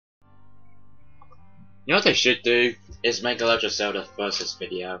You know what they should do? Is make a Legend of Zelda versus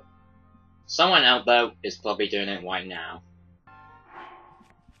video. Someone out there is probably doing it right now.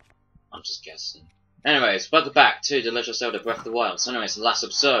 I'm just guessing. Anyways, welcome back to the Legend of Zelda Breath of the Wild. So anyways, the last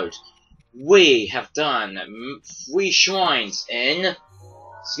episode, we have done 3 shrines in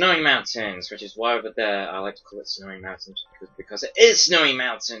Snowy Mountains, which is why over there I like to call it Snowy Mountains, because it is Snowy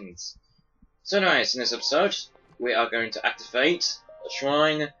Mountains! So anyways, in this episode, we are going to activate a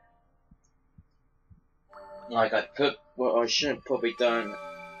shrine. Like what I should have probably done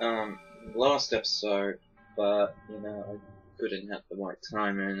last episode, but you know I couldn't have the right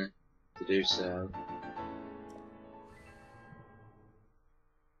timing to do so.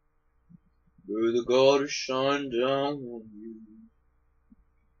 May the gods shine down on you.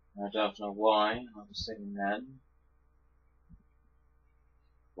 I don't know why I was singing that.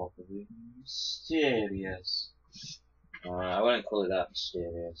 Probably mysterious. I wouldn't call it that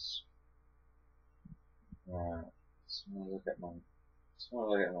mysterious. Right. Just wanna look at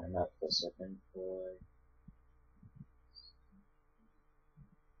my map for a second, boy.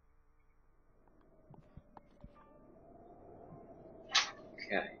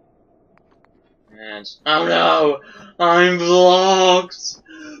 Okay. And oh no! I'm blocked!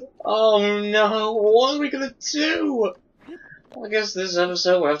 Oh no! What are we gonna do? I guess this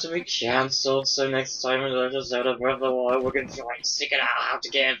episode will have to be cancelled, so next time in Legend of Zelda Breath of the Wild we're gonna try and stick it out how to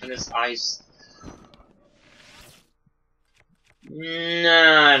get in for this ice.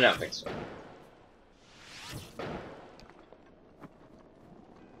 Nah, I don't think so.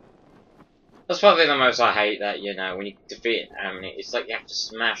 That's probably the most I hate, that, you know, when you defeat an enemy, it's like you have to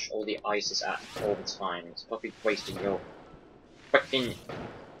smash all the ices at all the time. It's probably wasting your freaking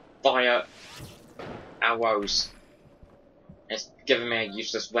fire arrows. It's giving me a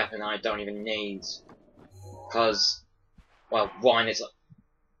useless weapon I don't even need. Because, well, one is like...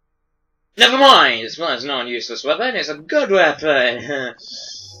 Never mind! It's not a useless weapon, it's a good weapon!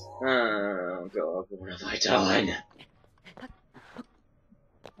 Oh god, what have I done?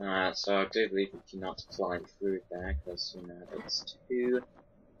 Alright, so I do believe we cannot climb through there, because, you know, it's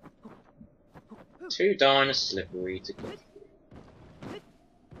too darn slippery to go through.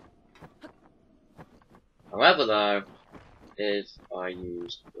 However, though, if I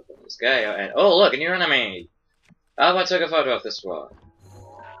use the scale and oh look, a new enemy! Have I took a photo of this one?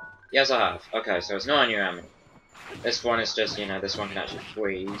 Yes, I have. Okay, so it's not a new enemy. This one is just, you know, this one can actually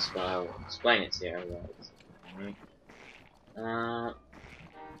freeze, but I'll explain it to you.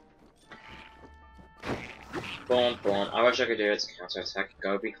 Boom, boom. I wish I could do its counter attack,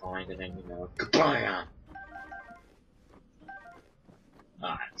 go behind, and then, you know, goodbye!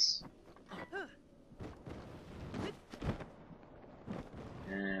 Alright.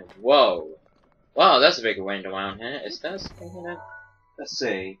 And, whoa! Wow, that's a big wind around here. Is that something that... Let's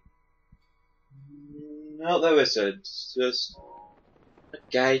see. No, there isn't. It's just a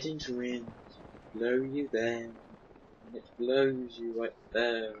guiding wind. Blow you there. And it blows you right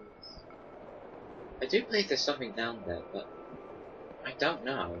there. I do believe there's something down there, but I don't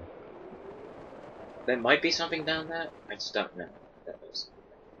know. There might be something down there. I just don't know. Is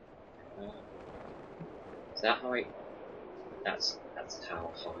that how I... That's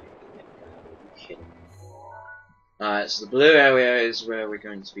how high I can get down. Are you kidding me? Alright, so the blue area is where we're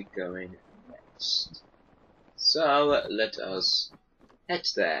going to be going next. So, let us head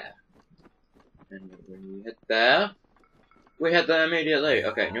there. And when we head there, we head there immediately.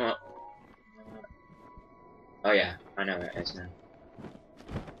 Okay, you know what? Oh yeah, I know where it is now.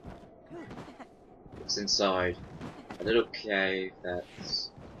 It's inside a little cave that's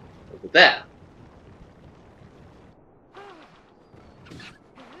over there.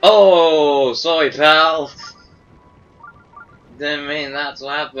 Oh, sorry pal! Didn't mean that to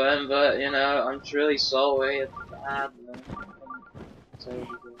happen, but you know, I'm truly sorry if that happened.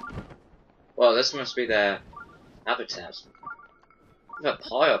 Well, this must be their habitat. A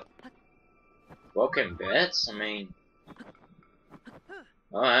pile of broken bits? I mean...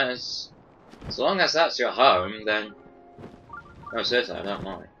 Alright, as long as that's your home, then... Oh, seriously, I don't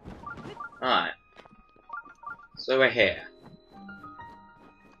mind. Alright. So we're here.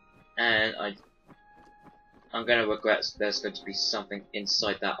 And I'm gonna regret there's going to be something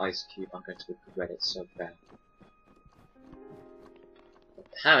inside that ice cube. I'm going to regret it so bad.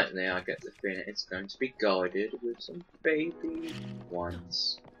 Apparently, I get the feeling it's going to be guarded with some baby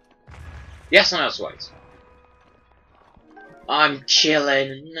ones. Yes, I know it's right. I'm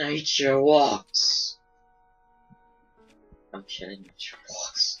killing nature walks. I'm killing nature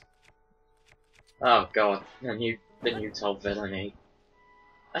walks. Oh god, the new top villainy.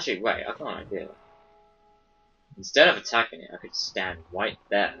 Actually, wait, I got an idea. Instead of attacking it, I could stand right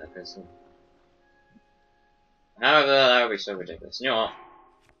there, because However, that would be so ridiculous. You know what?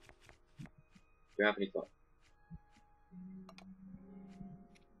 Do you have any fun?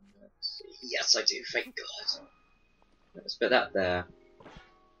 Yes, I do. Thank God. Let's put that there.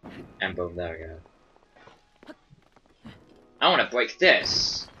 And boom, there we go. I want to break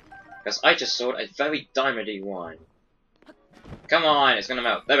this. Because I just saw a very diamondy one. Come on, it's gonna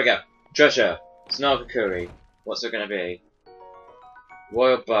melt. There we go. Treasure. Snarkakuri. What's it gonna be?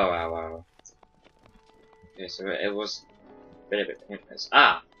 Royal bow arrow. Okay, so it was a bit of it pointless.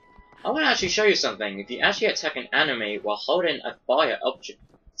 Ah! I want to actually show you something. If you actually attack an enemy while holding a fire object,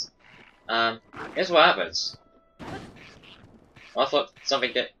 here's what happens. I thought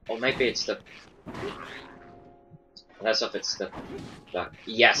something that, or maybe it's the. Let's hope it's the black.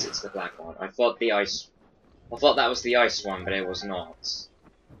 Yes, it's the black one. I thought the ice. I thought that was the ice one, but it was not.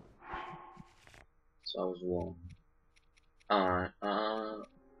 So I was wrong. Alright,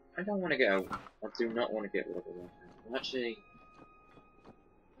 I don't want to get a... I do not want to get rid of a weapon. Actually...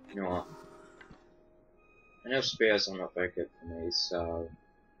 You know what? I know spears are not very good for me, so...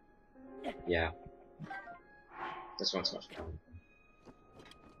 Yeah. This one's much better.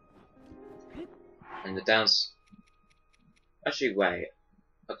 And the downs... Actually, wait.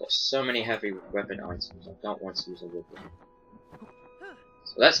 I've got so many heavy weapon items, I don't want to use a wood one.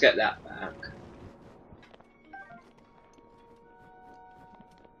 So let's get that back.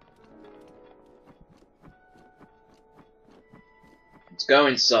 Let's go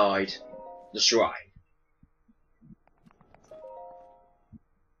inside the shrine.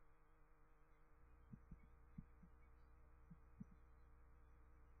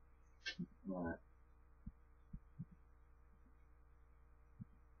 Right.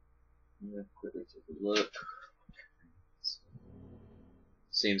 I'm gonna quickly take a look.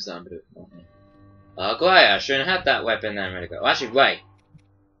 Seems that I'm a bit funny. Oh, great, I shouldn't have had that weapon then a minute ago. Actually, wait.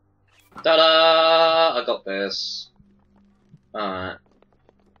 Ta-da! I got this. Alright.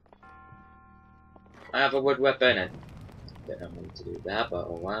 I have a wood weapon and I don't need to do that, but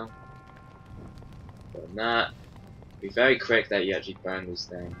oh well. But that. Be very quick that you actually burn these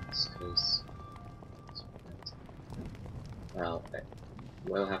things, because well,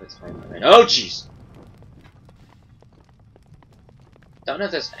 we'll have a time limit. Oh jeez! Don't know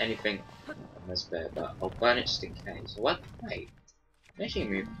if there's anything on this bit, but I'll burn it just in case. What? Wait. Actually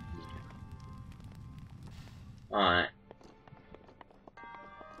move. Alright.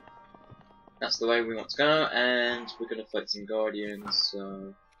 That's the way we want to go, and we're gonna fight some guardians,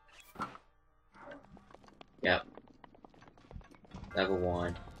 so... Yep. Level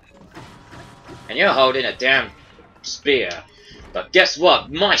 1. And you're holding a damn spear. But guess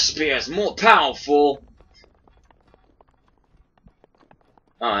what? My spear is more powerful!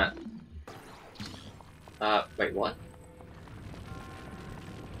 Alright. Wait, what?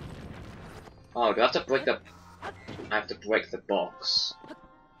 Oh, do I have to break the... I have to break the box.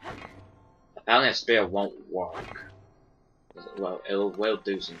 Apparently a spear won't work. Well, it will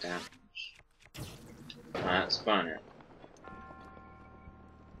do some damage. Alright, let's burn it.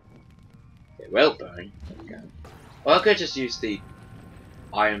 It will burn. There we go. Well, I could just use the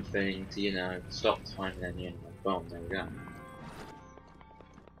iron thing to, you know, stop time and then, you know, boom, there we go.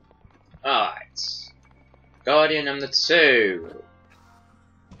 Alright. Guardian number 2.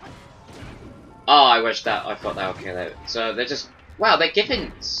 Oh, I wish that, I thought that would kill it. So they're just, wow, they're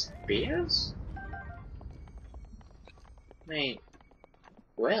giving spears? I mean,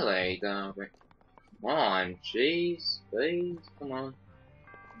 really, though? Come on, jeez, please, come on.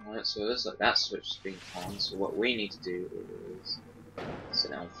 Alright, so there's like that switch is being on, so what we need to do is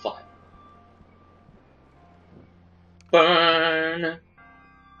set it on fire. Burn!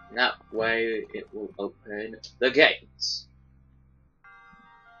 And that way it will open the gates.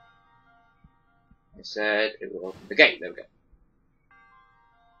 I said it will open the gate, there we go.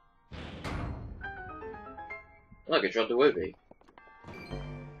 Look, it dropped a whoopee.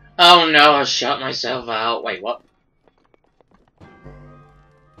 Oh no, I shut myself out. Wait, what?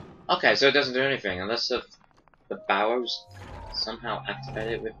 Okay, so it doesn't do anything unless the barrows somehow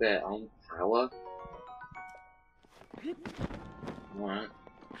activate it with their own power. Alright.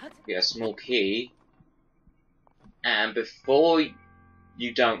 Get a small key. And before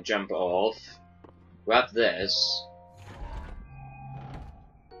you don't jump off, grab this.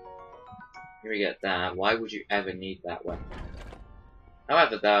 Here we get that. Why would you ever need that weapon?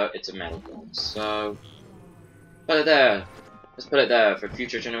 However, though, it's a metal box, so put it there. Let's put it there for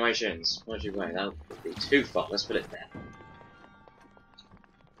future generations. What do you wait? That would be too far. Let's put it there.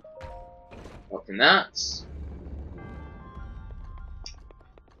 Open that.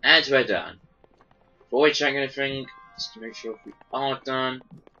 And we're done. Before we check anything, just to make sure we are done.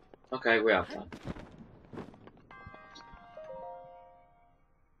 Okay, we are done.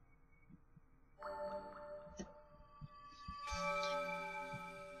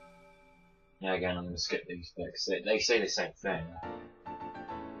 Yeah, again, I'm gonna skip these bits. They say the same thing.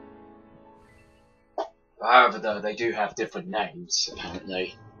 However, though, they do have different names,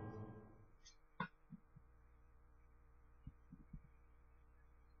 apparently.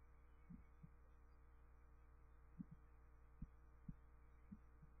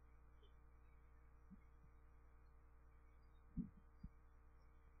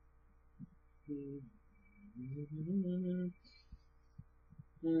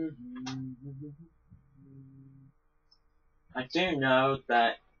 I do know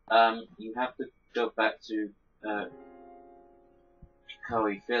that you have to go back to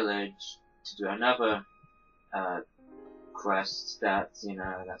Koei Village to do another quest that, you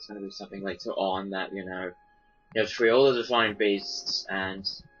know, that's going to be something later on that, you know, you have to free all the Divine Beasts and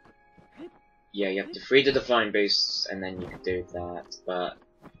yeah, you have to free the Divine Beasts and then you can do that, but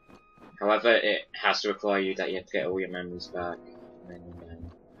however, it has to require you that you have to get all your memories back and then, you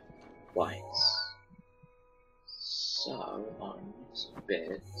know, right. So, on this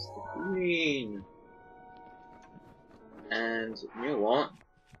bit, the green. And you know what?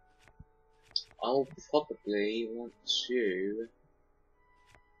 I'll probably want to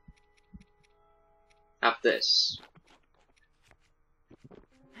have this.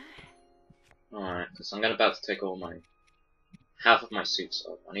 Alright, because I'm about to take all my half of my suits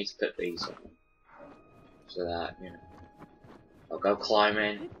off. I need to put these on. So that, you know. I'll go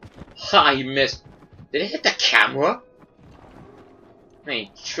climbing. Ha, you missed. Did it hit the camera? I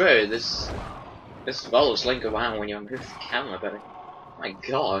mean, true, this follows Link around when you move the camera, but my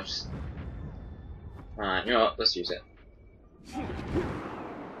god. Alright, you know what, let's use it.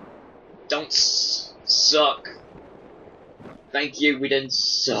 Don't suck. Thank you, we didn't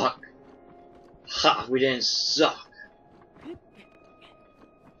suck. Ha, we didn't suck.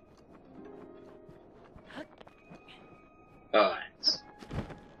 Alright.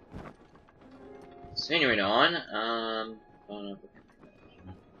 Continuing on,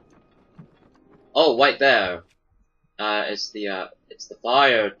 oh, right there. It's the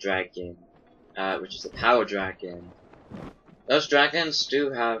fire dragon, which is the power dragon. Those dragons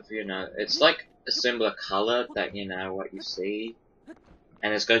do have, you know, it's like a similar color that, you know, what you see.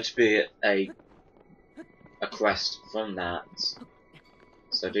 And it's going to be a quest from that.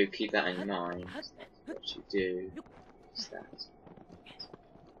 So do keep that in mind. What you do is that.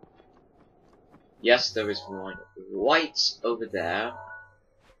 Yes, there is one right over there.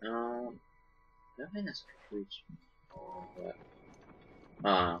 I don't think that's a creature.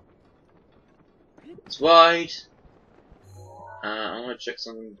 It's wide. I want to check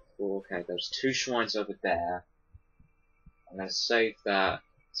something before. Okay, there's 2 shrines over there. I'm gonna save that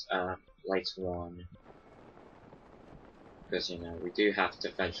later on. Because, you know, we do have to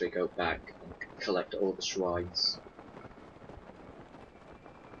eventually go back and collect all the shrines.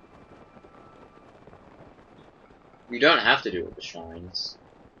 You don't have to do all the shrines.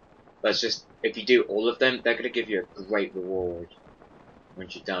 But it's just, if you do all of them, they're going to give you a great reward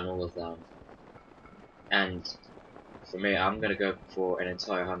once you've done all of them. And for me, I'm going to go for an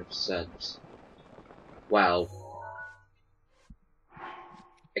entire 100%. Well,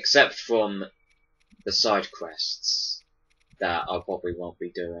 except from the side quests that I probably won't be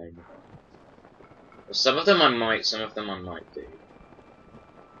doing. Well, some of them I might, some of them I might do.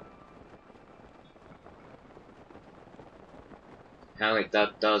 Apparently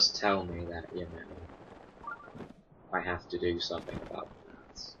that does tell me that, you know, I have to do something about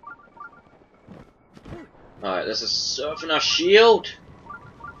that. Alright, this is surfing our shield!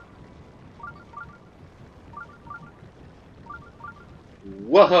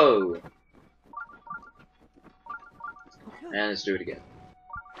 Whoa! And let's do it again.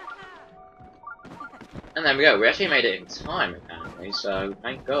 And there we go, we actually made it in time apparently, so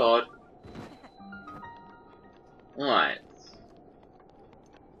thank God. Alright.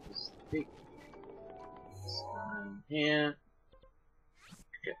 Here.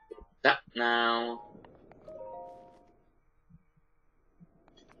 Get that now.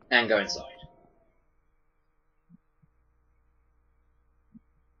 And go inside.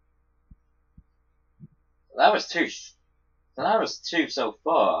 That was 2. So that was 2 so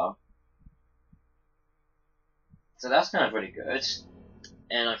far. So that's kind of really good.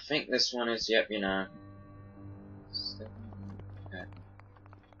 And I think this one is, yep, you know. Okay.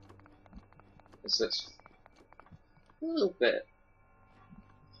 This looks a little bit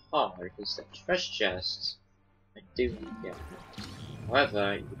hard because the treasure chests I do get.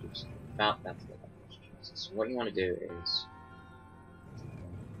 However, you can do something about that for the treasure chests. So what you want to do is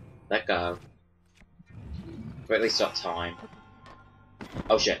let go. Quickly stop time.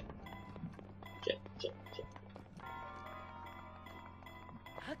 Oh shit. Shit.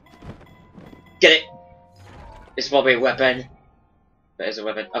 Get it! It's probably a weapon. But it's a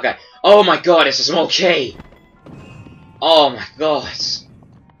weapon. Okay. Oh my god, it's a small key! Oh my god.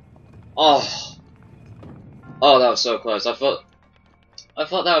 Oh. Oh, that was so close. I thought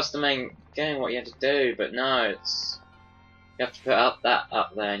that was the main game, what you had to do, but no, it's... You have to put that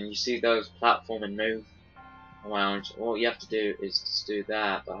up there, and you see those platform and move around. All you have to do is just do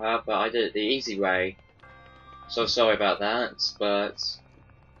that, but however, I did it the easy way. So sorry about that, but...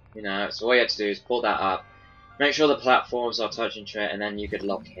 You know, so all you have to do is pull that up, make sure the platforms are touching to it, and then you could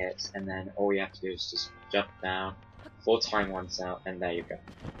lock it, and then all you have to do is just jump down, 4 time ones out, and there you go.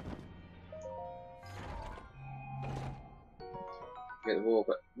 Get the wall,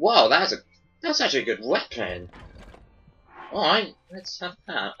 but wow, that's actually a good weapon. Alright, let's have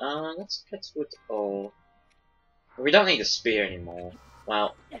that. Let's get to it all. We don't need a spear anymore.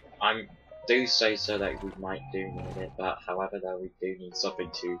 Well, I do say so that we might do need it, but however, though, we do need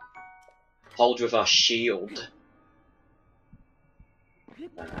something to hold with our shield.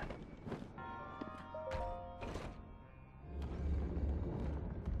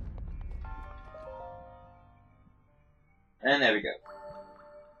 And there we go.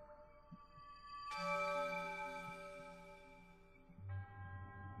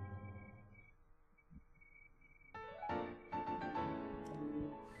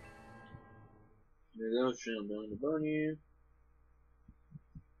 There's no shield down the bunny.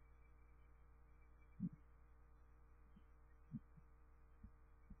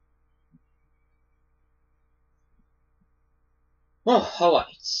 Oh, alright.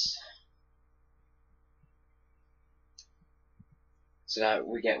 So that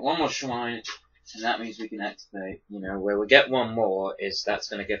we get one more shrine, and that means we can activate, you know, where we get one more is that's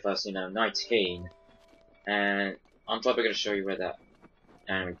going to give us, you know, 19. And I'm probably going to show you where that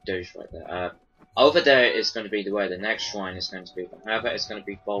douche right there. Over there is going to be where the next shrine is going to be. However, it's going to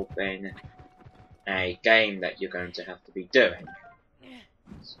be involved in a game that you're going to have to be doing.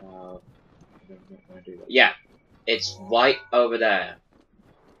 So, yeah, it's right over there.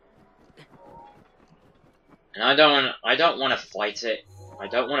 And I don't want to fight it. I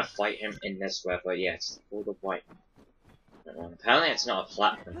don't want to fight him in this weather. Yes, all the white one. Apparently, it's not a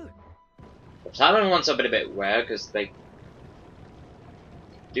platinum. The platinum ones are a bit rare because they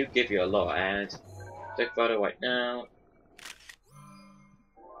do give you a lot. And take photo right now.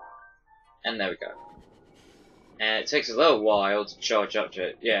 And there we go. And it takes a little while to charge up to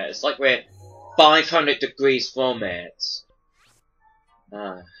it. Yeah, it's like we're 500 degrees from it.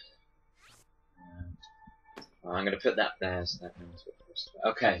 I'm gonna put that there, so that means we're close to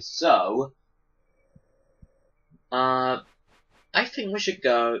it. Okay, so I think we should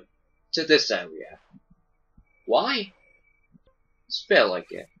go to this area. Why? Just feel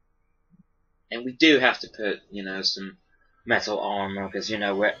like it. And we do have to put, you know, some metal armor, because, you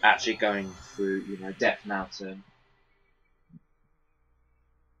know, we're actually going through, you know, Death Mountain.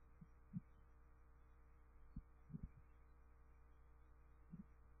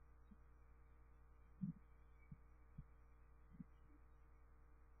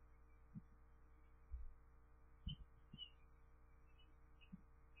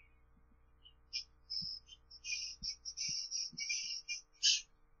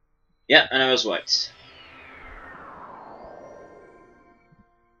 Yeah, and I was right.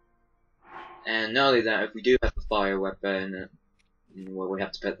 And not only that, if we do have a fire weapon, well, we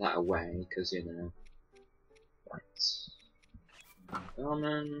have to put that away, because, you know. Right.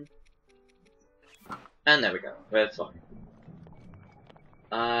 Common. And there we go. We're fine.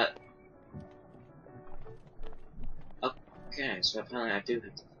 Okay, so apparently I do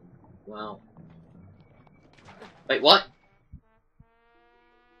have to. Well. Wait, what?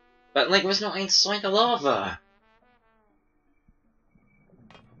 But Link was not inside the lava!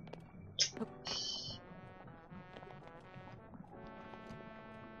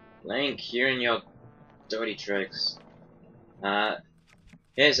 Link, you and your dirty tricks.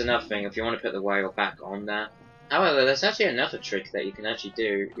 Here's another thing, if you want to put the whale back on there. However, there's actually another trick that you can actually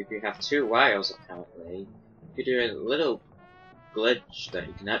do if you have 2 whales, apparently. You do a little glitch that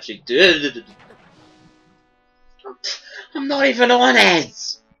you can actually do. I'm not even on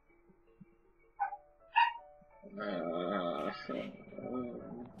it!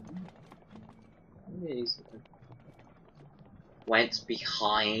 Went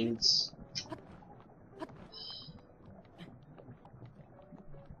behind.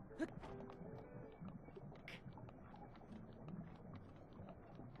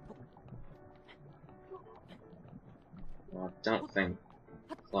 Well, I don't think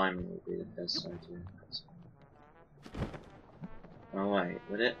climbing would be the best idea. Oh wait,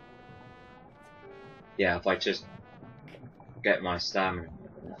 would it? Yeah, if I just get my stamina,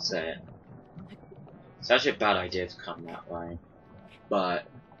 that's it. It's actually a bad idea to come that way, but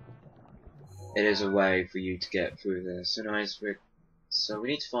it is a way for you to get through this. Anyways, so we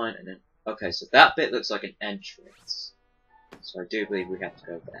need to find an. Okay, so that bit looks like an entrance. So I do believe we have to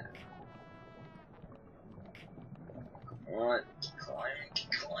go there. Come on,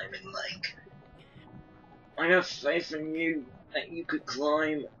 keep climbing, like. I have faith in you that you could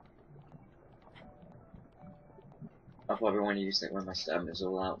climb. I'll probably want to use it when my stamina's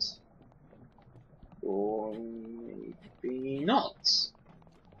all out. Or maybe not.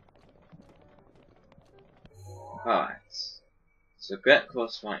 Alright. So get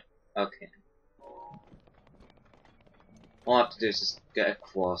across right. Okay. All I have to do is just get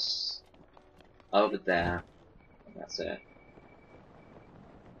across over there. And that's it.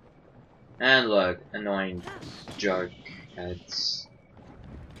 And look, annoying joke heads.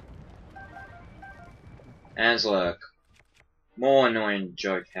 And look, more annoying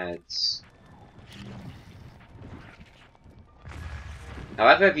joke heads.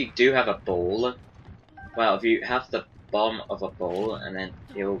 However, if you do have a ball, well, if you have the bomb of a ball and then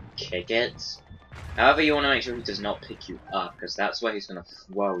he'll kick it. However, you want to make sure he does not pick you up, because that's where he's going to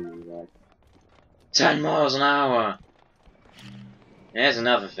throw you, like 10 miles an hour! Here's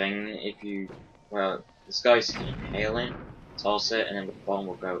another thing, if you, well, this guy's inhale it, toss it, and then the bomb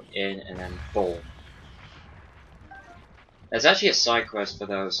will go in, and then boom. There's actually a side quest for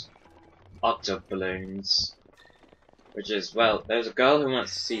those octo balloons, which is, well, there's a girl who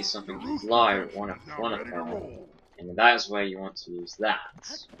wants to see something fly at one of her, and that is where you want to use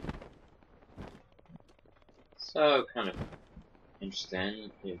that. So, kind of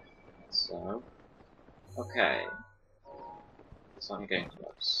interesting, if so. Okay. So I'm getting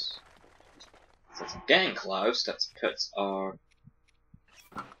close. Since I'm getting close, let's put our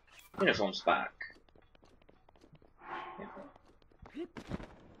uniforms back.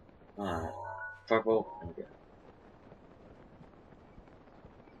 Alright. Purple, and good.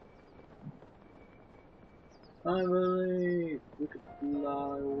 I believe we could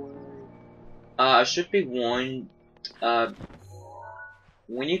fly away. I should be warned,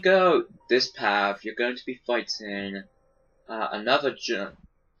 when you go this path, you're going to be fighting another I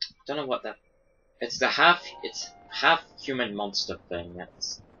don't know what that. It's half human monster thing.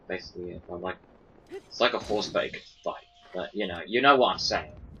 That's basically it. Like, it's like a horse that you could fight. But you know what I'm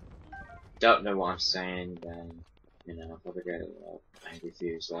saying. Don't know what I'm saying, then I'll probably get a lot of angry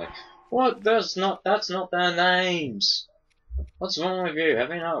views like, what? That's not their names. What's wrong with you? Have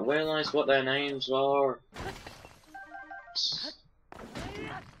you not realized what their names are?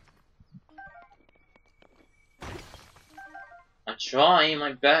 I try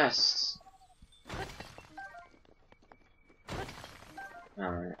my best.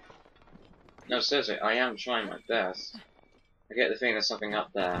 Alright. No, seriously, I am trying my best. I get the feeling there's something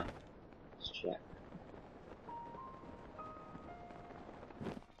up there. Let's check.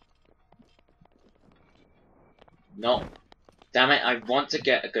 No. Damn it, I want to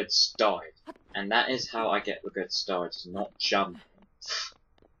get a good start. And that is how I get a good start, not jumping.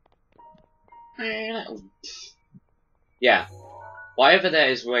 Yeah. Whatever there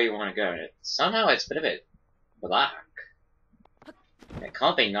is where you want to go. Somehow it's a bit black. It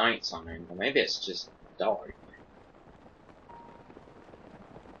can't be night time, or maybe it's just dark.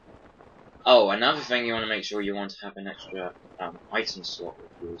 Oh, another thing you want to make sure you want to have an extra item slot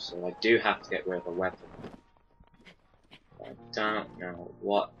with you, so I do have to get rid of a weapon. I don't know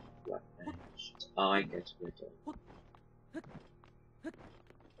what weapon should I get rid of.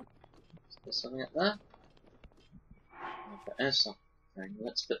 Is there something up there? There is something.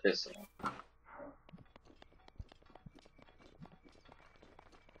 Let's put this on.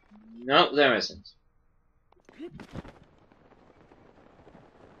 No, there isn't.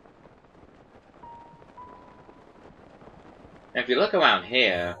 Now, if you look around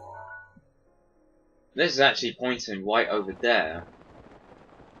here, this is actually pointing right over there.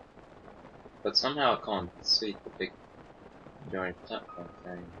 But somehow I can't see the big giant platform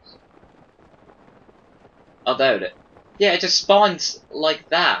things. Oh, there it is. Yeah, it just spawns like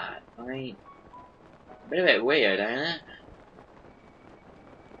that. I mean, a bit weird, ain't it?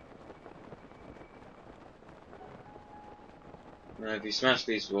 Now, if you smash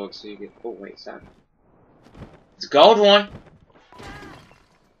these rocks, you get. Oh, wait, it's that. It's a gold one!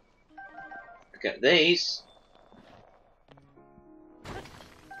 Look at these.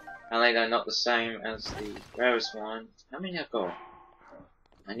 Apparently, they're not the same as the rarest one. How many I've got?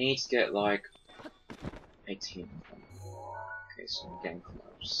 I need to get like 18 of them. Okay, so I'm getting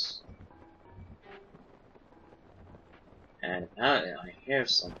close. And apparently I hear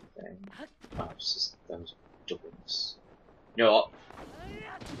something. Oh, it's just those dogs. You know what?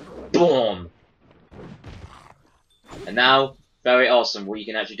 Boom! And now, very awesome, what you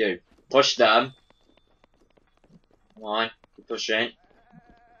can actually do. Push them. Come on, keep pushing.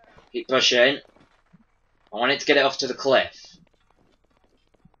 Keep pushing. I want it to get it off to the cliff.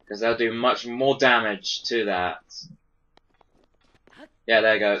 Because they'll do much more damage to that. Yeah,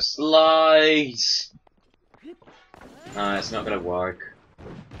 there you go. Slide! No, it's not gonna work.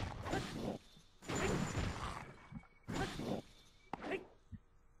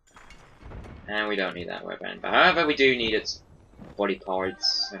 And we don't need that weapon. But however, we do need its body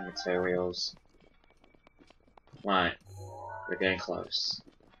parts and materials. Right. We're getting close.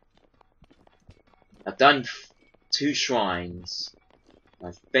 I've done 2 shrines.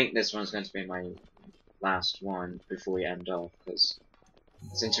 I think this one's going to be my last one before we end off, because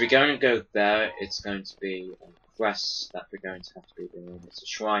since we're going to go there, it's going to be a quest that we're going to have to be doing. It's a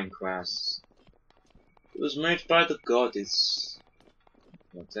shrine quest. It was made by the goddess.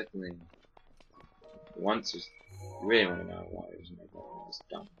 Well, technically, you really want to know why it was made by the goddess,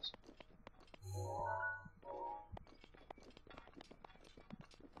 don't.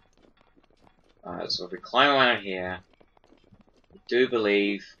 Alright, so if we climb around here, I do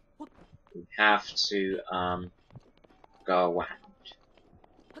believe we have to go around.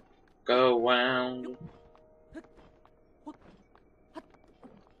 Go around.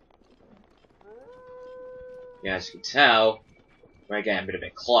 Yeah, as you can tell, we're getting a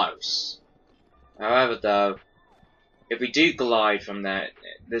bit close. However, though, if we do glide from there,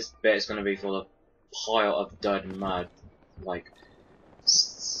 this bit is going to be full of pile of dirt and mud, like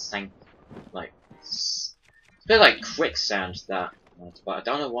it's a bit like quicksand that, but I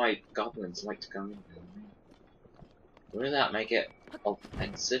don't know why goblins like to go in there. Wouldn't that make it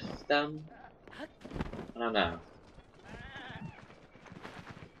offensive then? I don't know.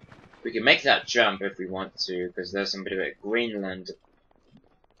 We can make that jump if we want to, because there's some bit of green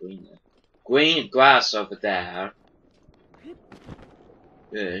grass over there.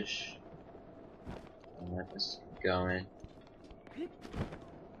 Fish. Alright, let's keep going.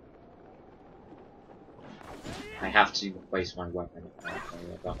 I have to waste my weapon. I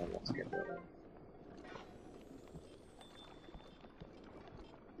don't know what to get rid of.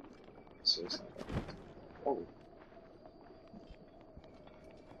 Suicide. Oh.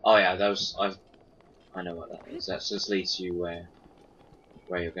 Oh yeah, those. I know what that is. That just leads you where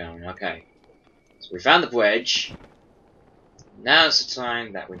you're going. Okay. So we found the bridge. Now's the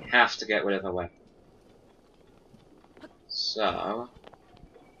time that we have to get rid of our weapon. So,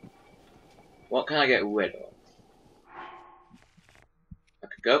 what can I get rid of? I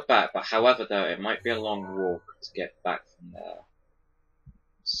could go back, but however though, it might be a long walk to get back from there.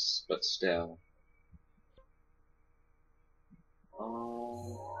 But still.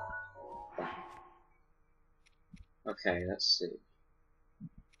 Oh. Okay, let's see.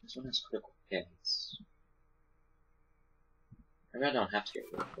 This one has critical hits. Maybe I don't have to get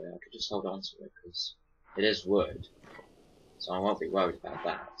rid of it. I could just hold on to it because it is wood, so I won't be worried about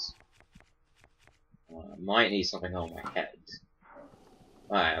that. I might need something on my head.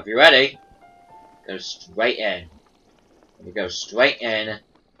 Alright, are you ready? Go straight in. When you go straight in,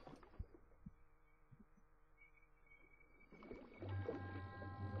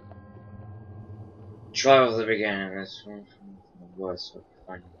 try at the beginning. This one from the worst of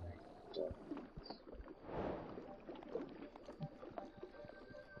finding my dog.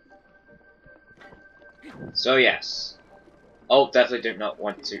 So yes. Oh, definitely do not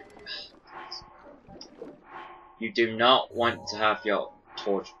want to. You do not want to have your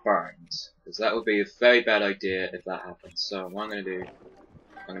torch burned, because that would be a very bad idea if that happens. So what I'm going to do,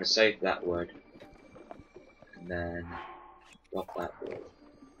 I'm going to save that wood, and then drop that wood.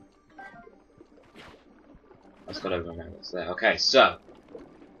 I've got to remember what's there. Okay, so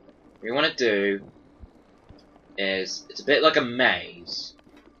what you want to do is, it's a bit like a maze.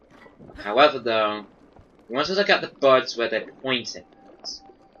 However, though, you want to look at the buds where they're pointing.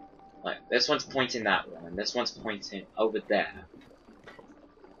 Like, this one's pointing that one, and this one's pointing over there.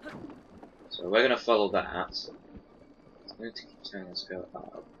 So we're gonna follow that. It's going to keep telling us to go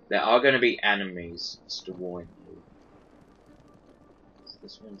up. There are going to be enemies, just to warn you. So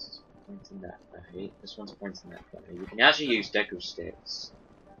this one's pointing that way. This one's pointing that way. You can actually use deco sticks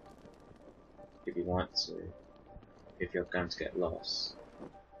if you want to, if you're going to get lost.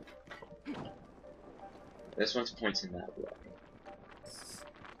 This one's pointing that way.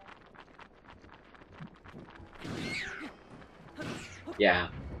 Yeah,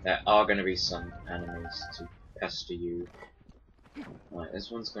 there are going to be some enemies to pester you. Right, this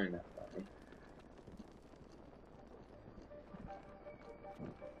one's going that way.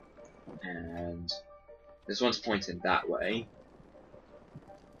 And this one's pointing that way.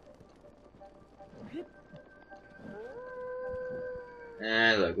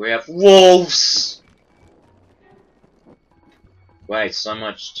 And look, we have wolves! Wait, so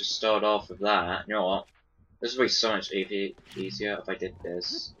much to start off with that. You know what? This would be so much easier if I did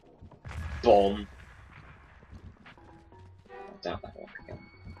this. Boom. I doubt that work again.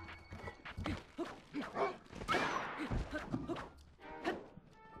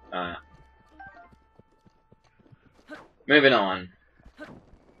 Moving on.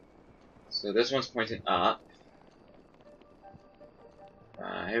 So this one's pointing up.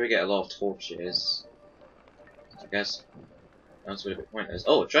 Here we get a lot of torches. I guess that's what a bit pointless.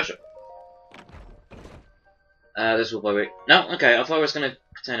 Oh, treasure! This will probably... No, okay, I thought it was going to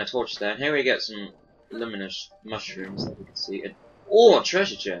contain a torch there. Here we get some luminous mushrooms that we can see. And, oh, a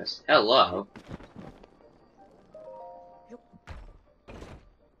treasure chest! Hello!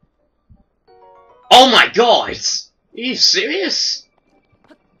 Oh my god! Are you serious?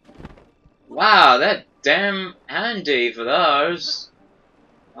 Wow, they're damn handy for those.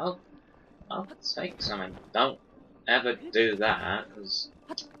 I'll take some. Don't ever do that, because...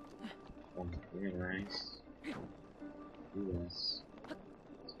 Oh, very nice. Do this.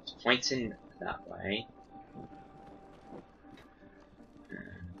 It's pointing that way.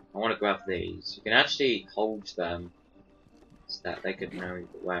 I want to grab these. You can actually hold them so that they could know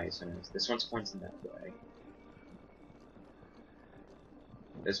either way. So this one's pointing that way.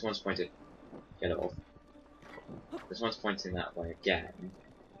 This one's pointed. Get it off. This one's pointing that way again.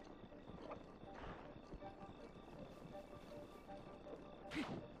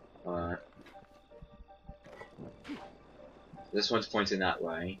 Alright. This one's pointing that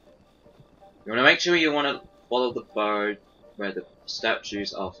way. You want to make sure you want to follow the bird where the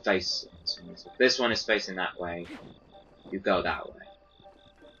statues are facing. So if this one is facing that way, you go that way.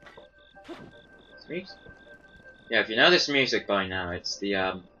 Sweet. Yeah, if you know this music by now, it's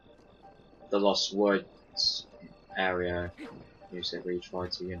the Lost Woods area music where you try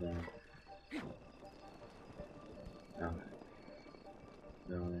to, you know. No.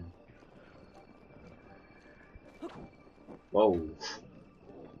 No. Whoa. And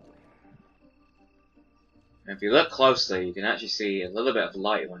if you look closely, you can actually see a little bit of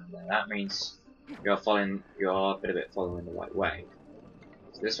light around there. That means you're following the right way.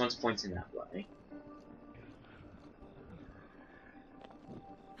 So this one's pointing that way.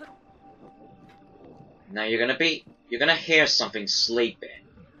 Now you're gonna hear something sleeping.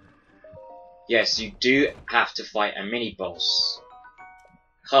 Yes, you do have to fight a mini boss.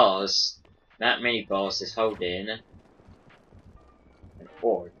 Cause that mini boss is holding an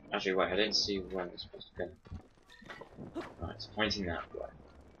orb. Actually wait, I didn't see where it's supposed to go. Right, it's pointing that way.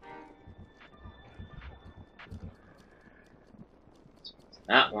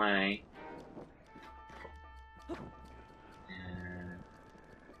 That way.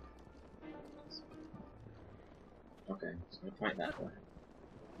 Okay, it's going to point that way.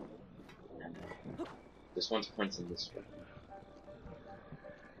 And this one's pointing this way.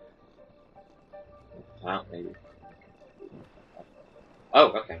 Maybe. Oh,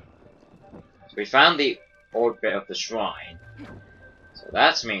 okay. So we found the orbit of the shrine. So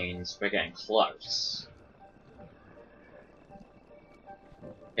that means we're getting close.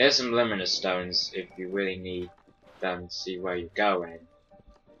 Here's some luminous stones if you really need them to see where you're going.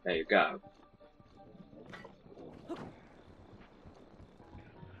 There you go.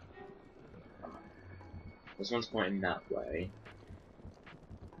 This one's pointing that way.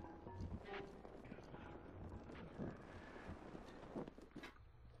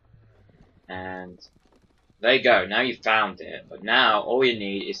 And there you go, now you found it. But now all you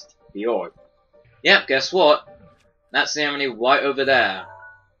need is the orb. Yep, guess what? That's the enemy right over there.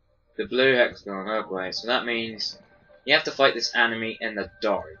 The blue hexagon, okay, so that means you have to fight this enemy in the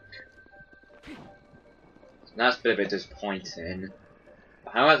dark. So that's a bit disappointing.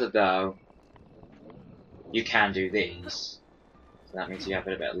 However though, you can do these. So that means you have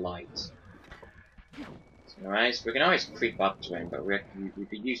a bit of light. Alright, so we can always creep up to him, but we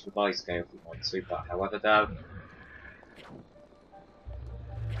could use the vice scale if we want to, but however though...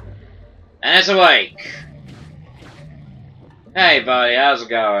 And it's awake! Hey buddy, how's it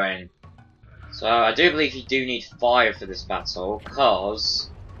going? So I do believe you do need fire for this battle,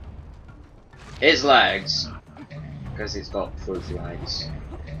 cause... his legs, because it's got fruit legs.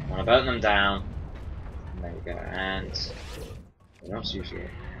 I want to burn them down. And there you go, and... what else usually?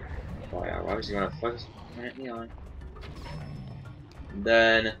 Fire, obviously you want to focus in the eye. And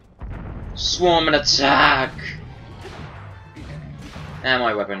then swarm and attack. And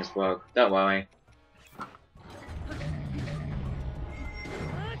my weapon is broke. Don't worry.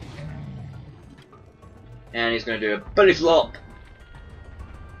 And he's going to do a belly flop.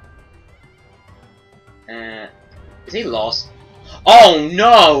 Is he lost? Oh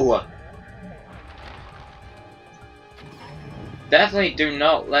no! Definitely do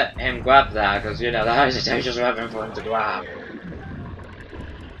not let him grab that, because you know that is a dangerous weapon for him to grab.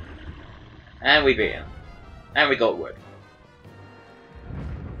 And we beat him. And we got wood.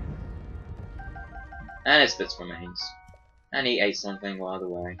 And his bits remains. And he ate something while the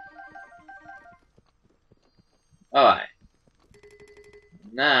way. Alright.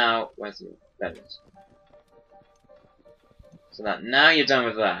 Now, where's the... There it is. So that now you're done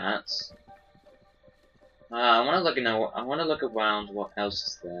with that. I want to look. I want to look around. What else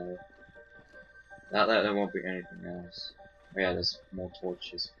is there? That there won't be anything else. Oh yeah, there's more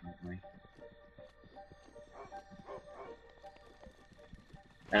torches apparently.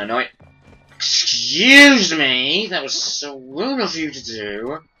 And annoying. Excuse me. That was so rude of you to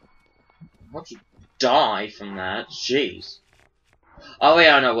do. I hope you die from that. Jeez. Oh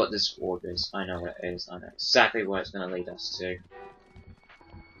yeah, I know what this orb is. I know what it is. I know exactly where it's going to lead us to.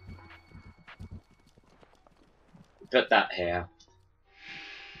 Put that here.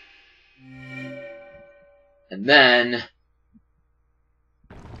 And then...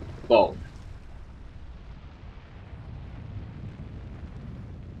 boom.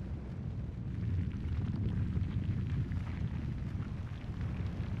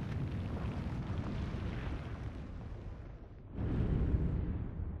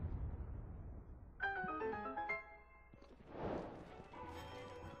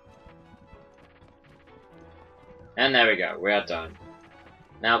 And there we go, we are done.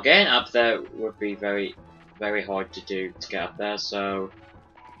 Now getting up there would be very, very hard to do to get up there, so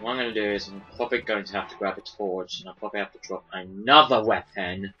what I'm going to do is I'm probably going to have to grab a torch, and I'll probably have to drop another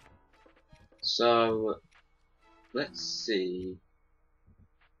weapon. So, let's see.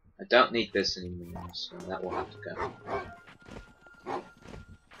 I don't need this anymore, so that will have to go.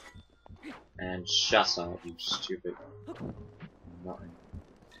 And shut up, you stupid. Nothing.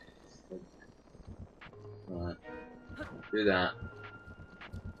 Alright. Do that.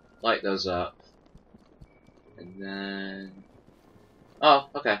 Light those up. And then... oh,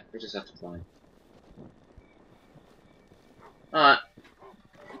 okay. We just have to climb. Alright.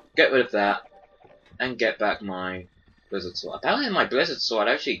 Get rid of that. And get back my Blizzard Sword. Apparently my Blizzard Sword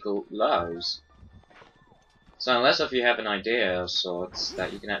actually glows. So unless if you have an idea of sorts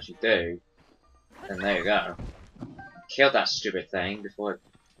that you can actually do, then there you go. Kill that stupid thing before it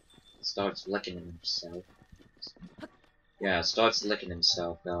starts licking himself. Yeah, it starts licking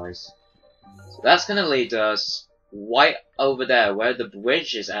himself, guys. So that's gonna lead us right over there, where the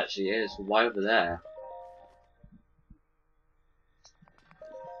bridge actually is, right over there.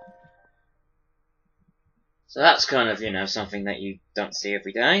 So that's kind of, you know, something that you don't see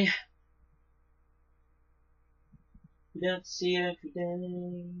every day. You don't see it every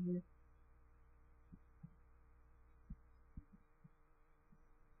day.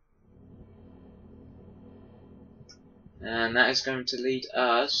 And that is going to lead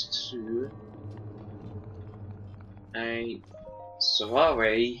us to a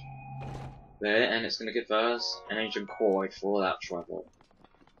Safari there, and it's going to give us an ancient cord for that trouble.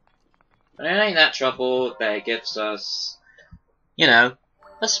 But it ain't that trouble that it gives us, you know,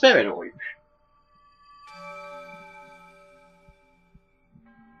 a spirit orb.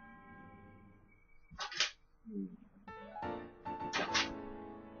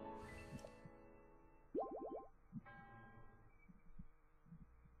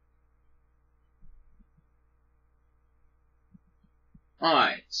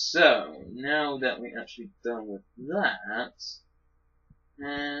 Alright, so now that we're actually done with that,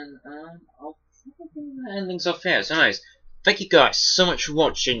 and I'll probably end things off here. So anyways, thank you guys so much for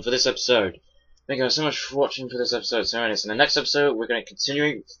watching for this episode. Thank you guys so much for watching for this episode. So anyways, in the next episode we're going to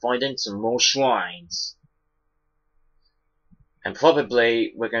continue finding some more shrines. And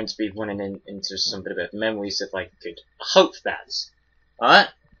probably we're going to be running into some bit of memories if I could hope that. Alright?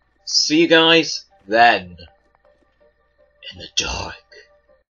 See you guys then. In the dark.